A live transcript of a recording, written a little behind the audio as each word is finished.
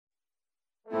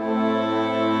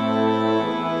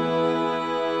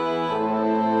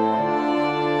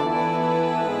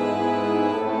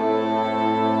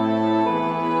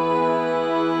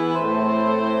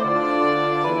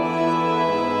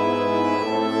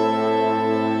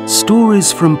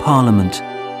Stories from Parliament.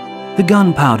 The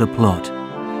Gunpowder Plot,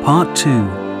 Part 2.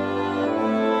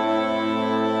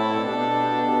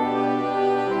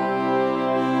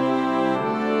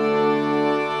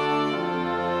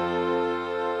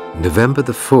 November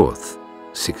the 4th,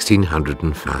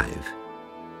 1605.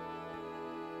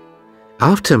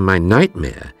 After my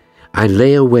nightmare, I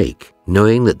lay awake,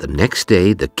 knowing that the next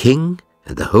day the king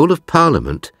and the whole of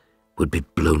Parliament would be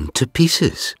blown to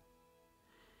pieces.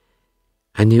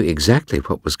 I knew exactly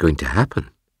what was going to happen.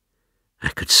 I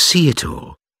could see it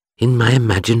all in my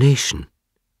imagination.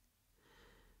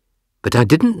 But I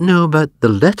didn't know about the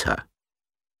letter.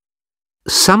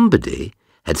 Somebody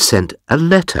had sent a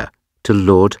letter to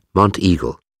Lord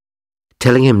Monteagle,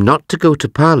 telling him not to go to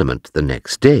Parliament the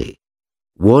next day,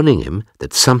 warning him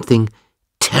that something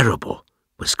terrible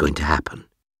was going to happen.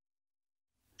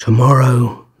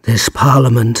 Tomorrow this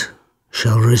Parliament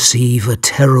shall receive a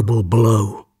terrible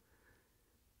blow,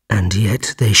 and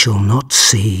yet they shall not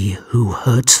see who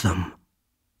hurts them.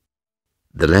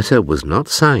 The letter was not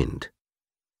signed.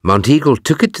 Monteagle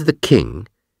took it to the king,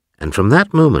 and from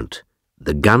that moment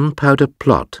the Gunpowder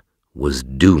Plot was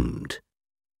doomed.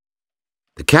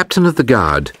 The captain of the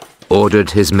guard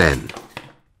ordered his men.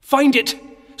 Find it!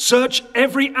 Search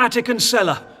every attic and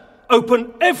cellar.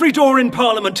 Open every door in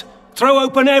Parliament. Throw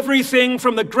open everything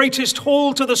from the greatest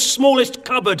hall to the smallest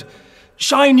cupboard.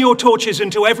 Shine your torches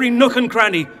into every nook and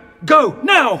cranny. Go,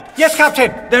 now! Yes,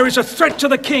 Captain! There is a threat to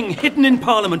the king hidden in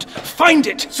Parliament. Find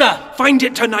it! Sir! Find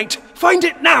it tonight! Find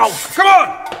it now! Come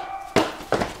on!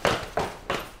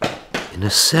 In a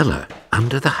cellar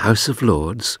under the House of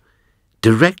Lords,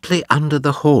 directly under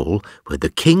the hall where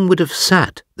the king would have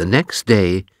sat the next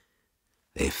day,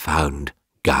 they found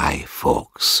Guy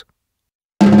Fawkes.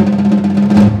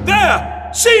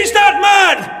 There! Seize that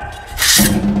man!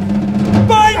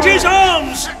 Bind his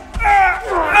arms!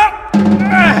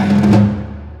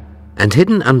 And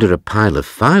hidden under a pile of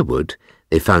firewood,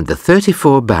 they found the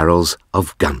 34 barrels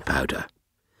of gunpowder.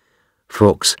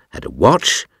 Fawkes had a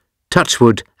watch,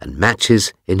 touchwood and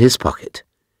matches in his pocket.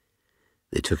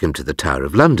 They took him to the Tower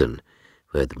of London,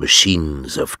 where the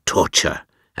machines of torture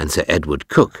and Sir Edward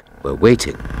Cook were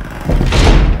waiting.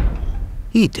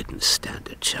 He didn't stand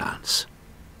a chance.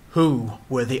 Who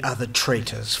were the other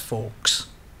traitors, Fawkes?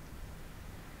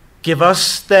 Give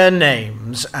us their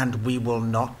names, and we will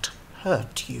not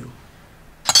hurt you.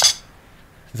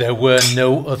 There were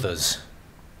no others.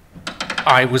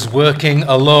 I was working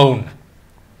alone.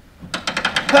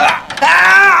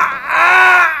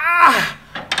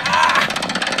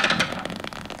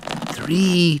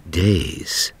 3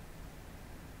 days.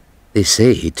 They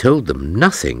say he told them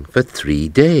nothing for 3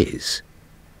 days.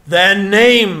 Their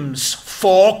names,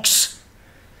 Fawkes!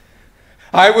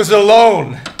 I was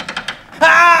alone.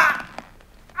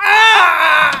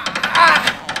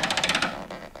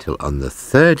 Till on the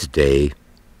 3rd day,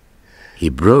 he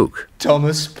broke.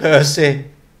 Thomas Percy,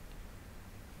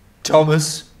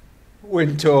 Thomas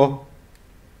Wintour,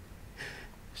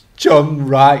 John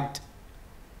Wright,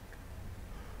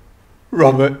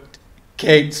 Robert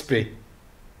Catesby.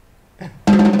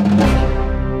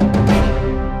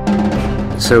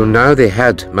 So now they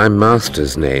had my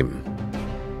master's name.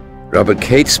 Robert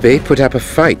Catesby put up a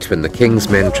fight when the king's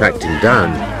men tracked him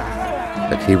down,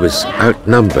 but he was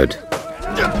outnumbered.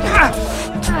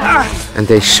 And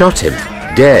they shot him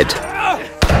dead.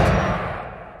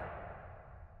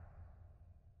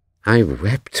 I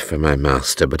wept for my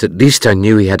master, but at least I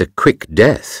knew he had a quick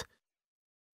death.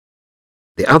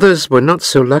 The others were not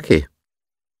so lucky.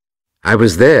 I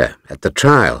was there at the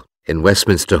trial in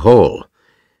Westminster Hall.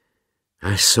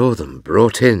 I saw them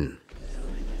brought in,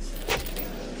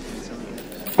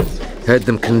 heard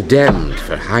them condemned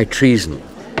for high treason,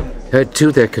 heard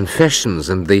too their confessions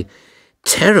and the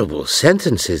terrible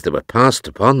sentences that were passed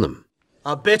upon them.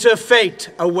 A bitter fate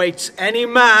awaits any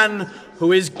man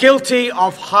who is guilty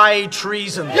of high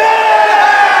treason. These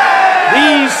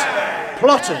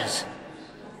plotters,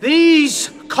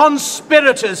 these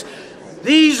conspirators,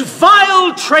 these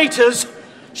vile traitors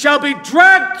shall be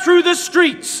dragged through the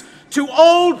streets to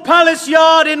Old Palace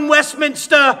Yard in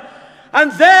Westminster,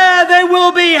 and there they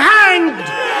will be hanged,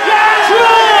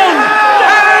 drawn,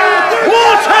 and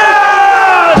quartered!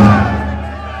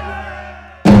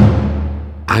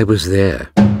 I was there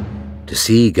to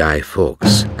see Guy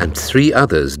Fawkes and 3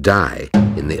 others die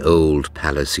in the Old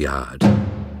Palace Yard,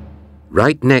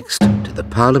 right next to the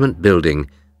Parliament building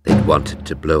they'd wanted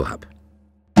to blow up.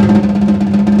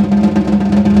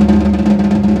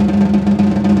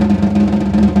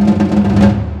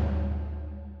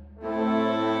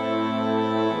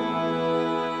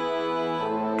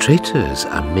 Traitors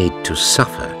are made to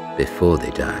suffer before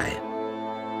they die.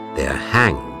 they are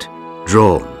hanged,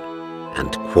 drawn,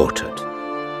 and quartered.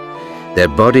 Their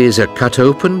bodies are cut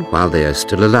open while they are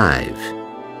still alive.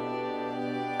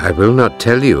 I will not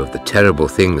tell you of the terrible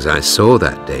things I saw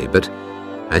that day, but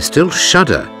I still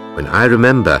shudder when I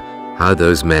remember how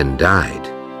those men died.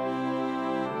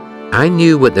 I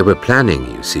knew what they were planning,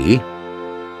 you see.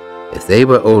 If they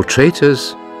were all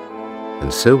traitors,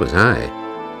 and so was I.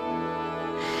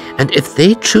 And if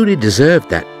they truly deserved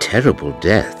that terrible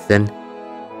death, then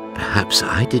perhaps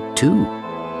I did too.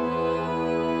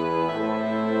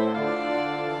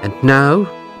 And now,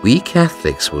 we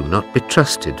Catholics will not be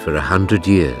trusted for 100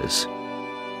 years.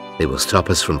 They will stop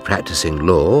us from practicing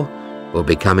law or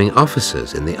becoming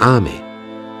officers in the army.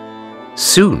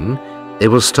 Soon, they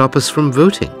will stop us from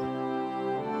voting.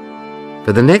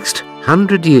 For the next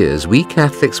 100 years, we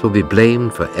Catholics will be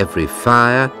blamed for every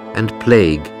fire and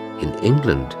plague in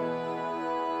England.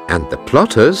 And the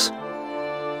plotters,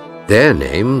 their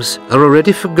names are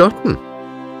already forgotten.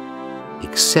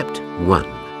 Except one,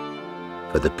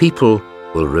 for the people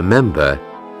will remember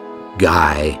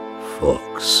Guy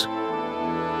Fawkes.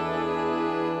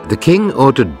 The king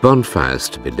ordered bonfires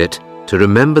to be lit to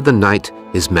remember the night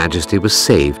His Majesty was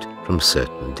saved from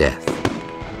certain death.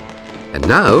 And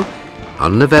now,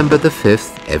 on November the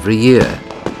 5th every year,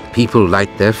 people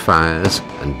light their fires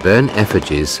and burn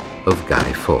effigies of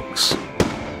Guy Fawkes,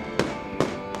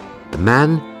 the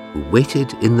man who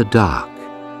waited in the dark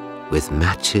with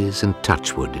matches and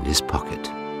touchwood in his pocket,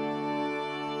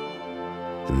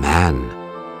 the man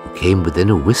who came within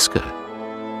a whisker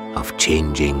of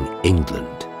changing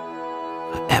England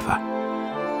forever.